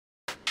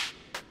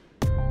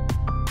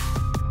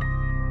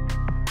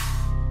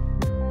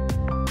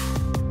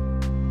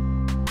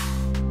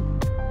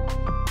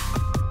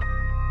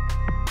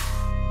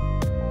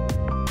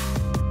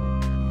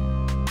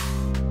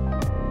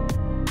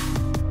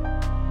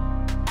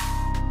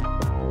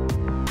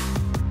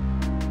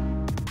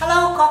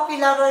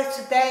lovers,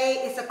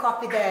 today is a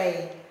coffee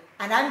day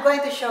and I'm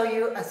going to show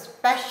you a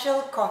special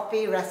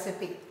coffee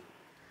recipe.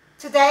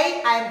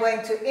 Today I'm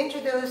going to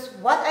introduce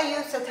what I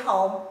use at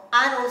home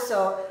and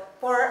also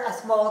for a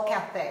small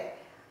cafe.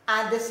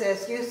 And this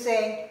is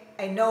using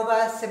a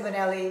Nova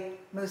Simonelli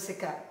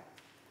Musica.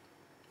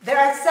 There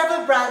are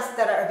several brands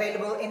that are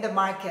available in the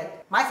market.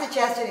 My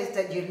suggestion is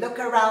that you look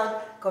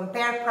around,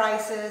 compare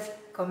prices,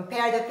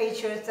 compare the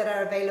features that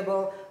are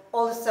available,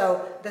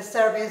 also the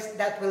service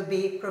that will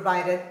be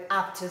provided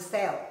after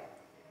sale.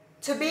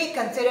 To be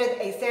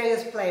considered a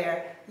serious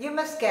player, you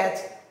must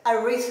get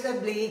a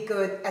reasonably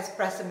good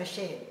espresso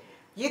machine.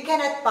 You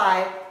cannot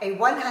buy a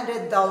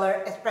 $100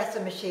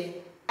 espresso machine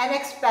and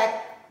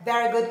expect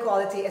very good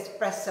quality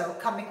espresso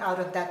coming out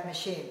of that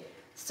machine.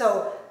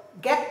 So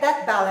get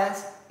that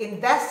balance,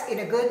 invest in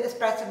a good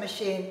espresso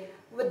machine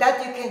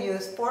that you can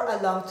use for a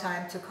long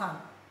time to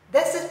come.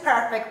 This is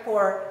perfect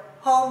for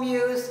home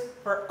use,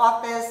 for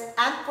office,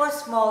 and for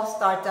small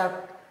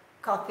startup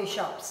coffee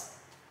shops.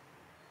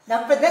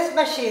 Now for this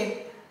machine,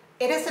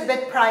 it is a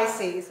bit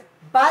pricey,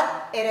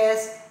 but it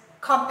is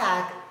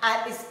compact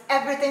and it's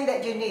everything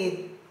that you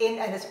need in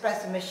an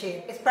espresso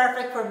machine. It's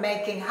perfect for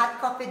making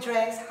hot coffee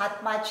drinks,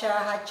 hot matcha,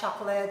 hot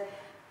chocolate,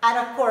 and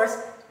of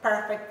course,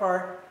 perfect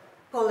for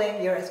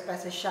pulling your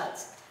espresso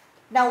shots.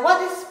 Now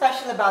what is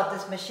special about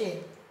this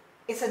machine?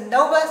 It's a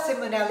Nova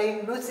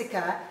Simonelli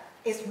Musica.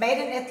 It's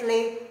made in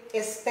Italy,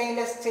 it's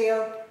stainless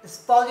steel, it's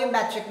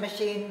volumetric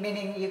machine,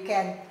 meaning you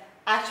can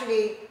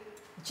actually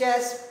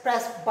just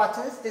press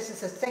buttons. This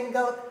is a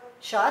single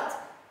shot,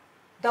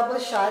 double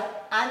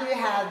shot, and you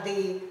have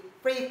the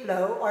free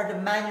flow or the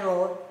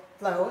manual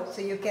flow,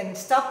 so you can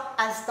stop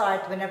and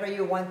start whenever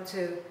you want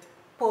to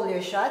pull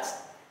your shots.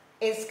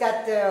 It's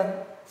got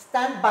the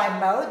standby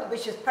mode,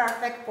 which is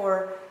perfect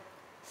for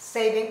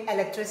saving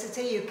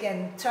electricity. You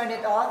can turn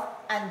it off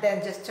and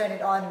then just turn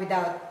it on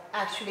without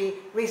actually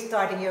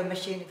restarting your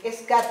machine.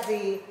 It's got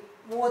the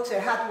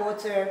water, hot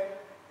water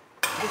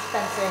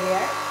dispenser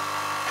here,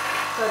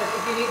 so that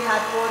if you need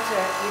hot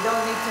water, you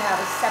don't need to have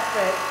a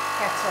separate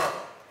kettle.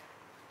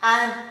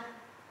 And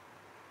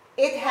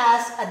it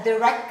has a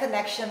direct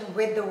connection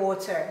with the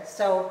water.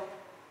 So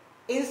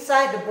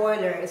inside the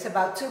boiler is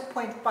about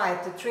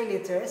 2.5 to 3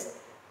 liters,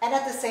 and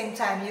at the same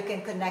time you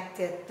can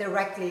connect it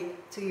directly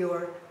to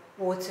your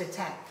water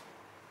tank.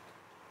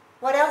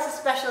 What else is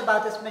special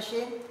about this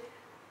machine?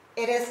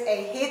 It is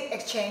a heat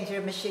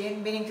exchanger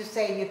machine, meaning to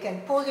say you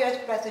can pull your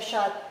espresso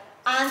shot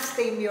and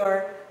steam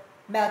your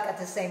milk at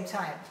the same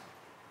time.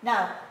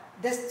 Now,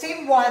 the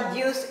steam one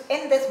used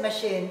in this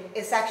machine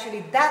is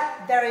actually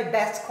that very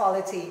best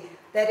quality,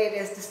 that it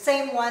is the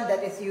same one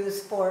that is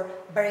used for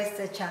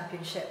Barista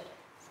Championship.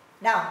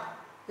 Now,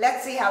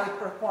 let's see how it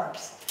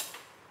performs.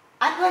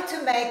 I'm going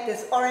to make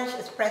this orange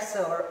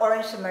espresso or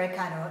orange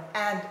Americano,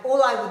 and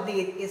all I would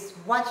need is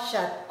 1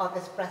 shot of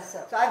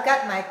espresso. So I've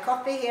got my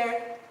coffee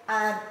here,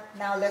 and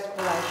now let's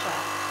pull our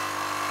shot.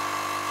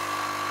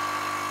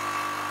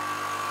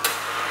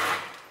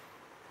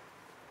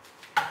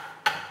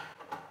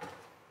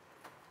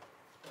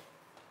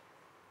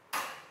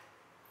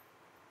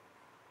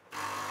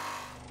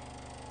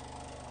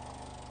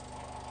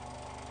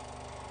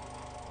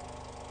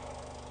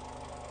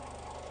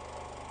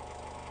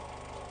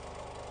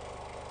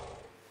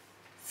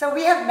 So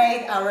we have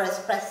made our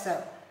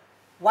espresso,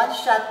 1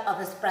 shot of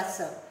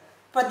espresso.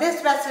 For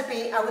this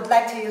recipe, I would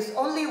like to use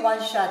only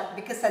 1 shot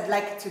because I'd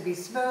like it to be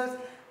smooth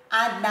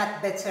and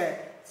not bitter.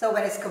 So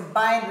when it's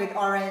combined with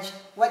orange,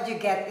 what you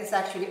get is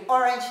actually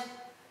orange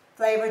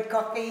flavored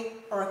coffee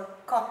or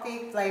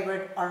coffee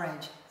flavored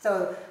orange.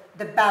 So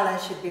the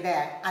balance should be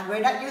there. And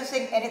we're not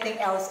using anything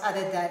else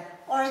other than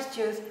orange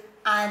juice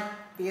and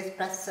the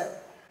espresso.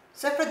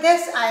 So for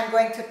this, I'm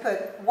going to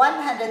put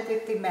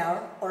 150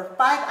 ml or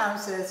 5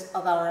 ounces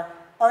of our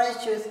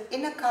orange juice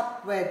in a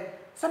cup with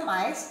some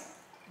ice.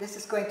 This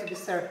is going to be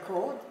served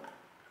cold.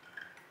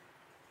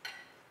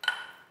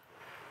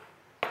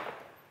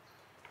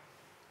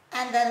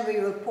 And then we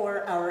will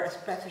pour our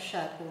espresso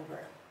shot over.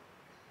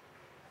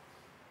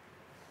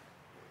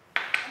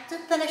 To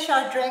finish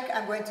our drink,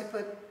 I'm going to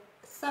put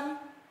some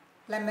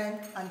lemon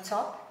on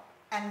top.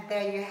 And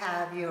there you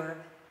have your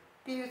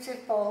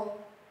beautiful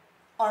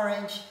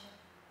orange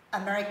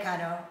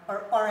Americano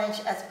or orange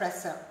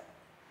espresso.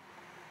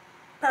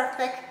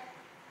 Perfect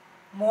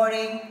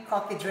morning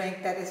coffee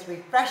drink that is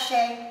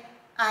refreshing,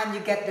 and you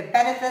get the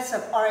benefits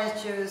of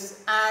orange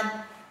juice and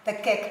the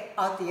kick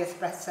of the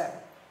espresso.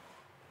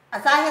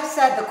 As I have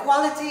said, the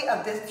quality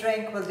of this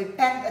drink will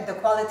depend on the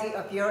quality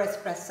of your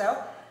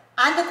espresso,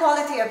 and the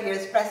quality of your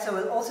espresso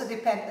will also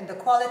depend on the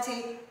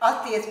quality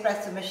of the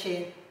espresso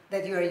machine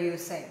that you are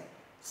using.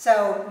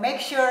 So make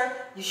sure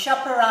you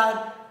shop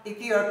around if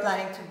you are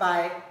planning to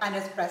buy an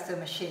espresso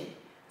machine.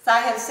 As I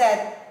have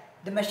said,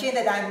 the machine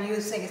that I'm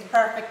using is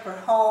perfect for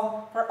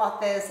home, for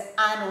office,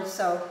 and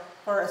also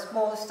for a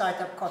small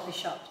startup coffee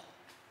shop.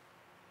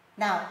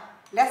 Now,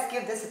 let's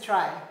give this a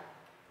try.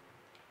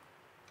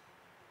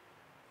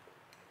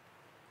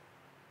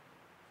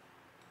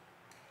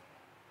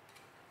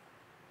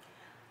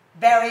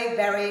 Very,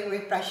 very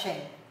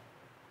refreshing.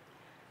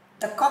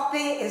 The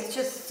coffee is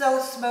just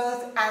so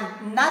smooth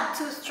and not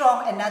too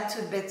strong and not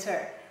too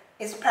bitter.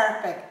 It's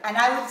perfect. And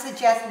I would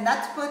suggest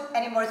not to put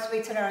any more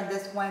sweetener on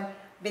this one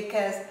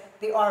because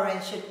the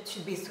orange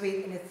should be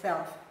sweet in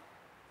itself.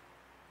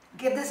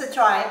 Give this a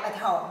try at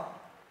home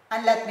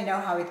and let me know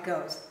how it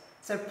goes.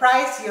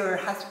 Surprise your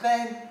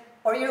husband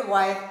or your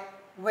wife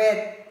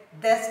with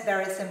this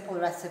very simple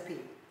recipe,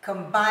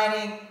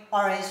 combining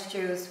orange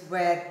juice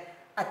with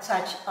a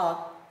touch of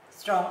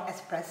strong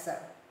espresso.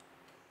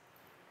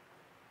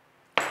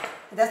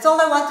 That's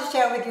all I want to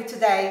share with you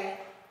today.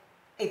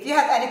 If you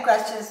have any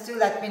questions, do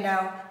let me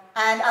know,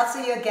 and I'll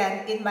see you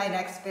again in my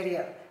next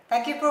video.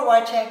 Thank you for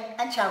watching,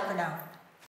 and ciao for now.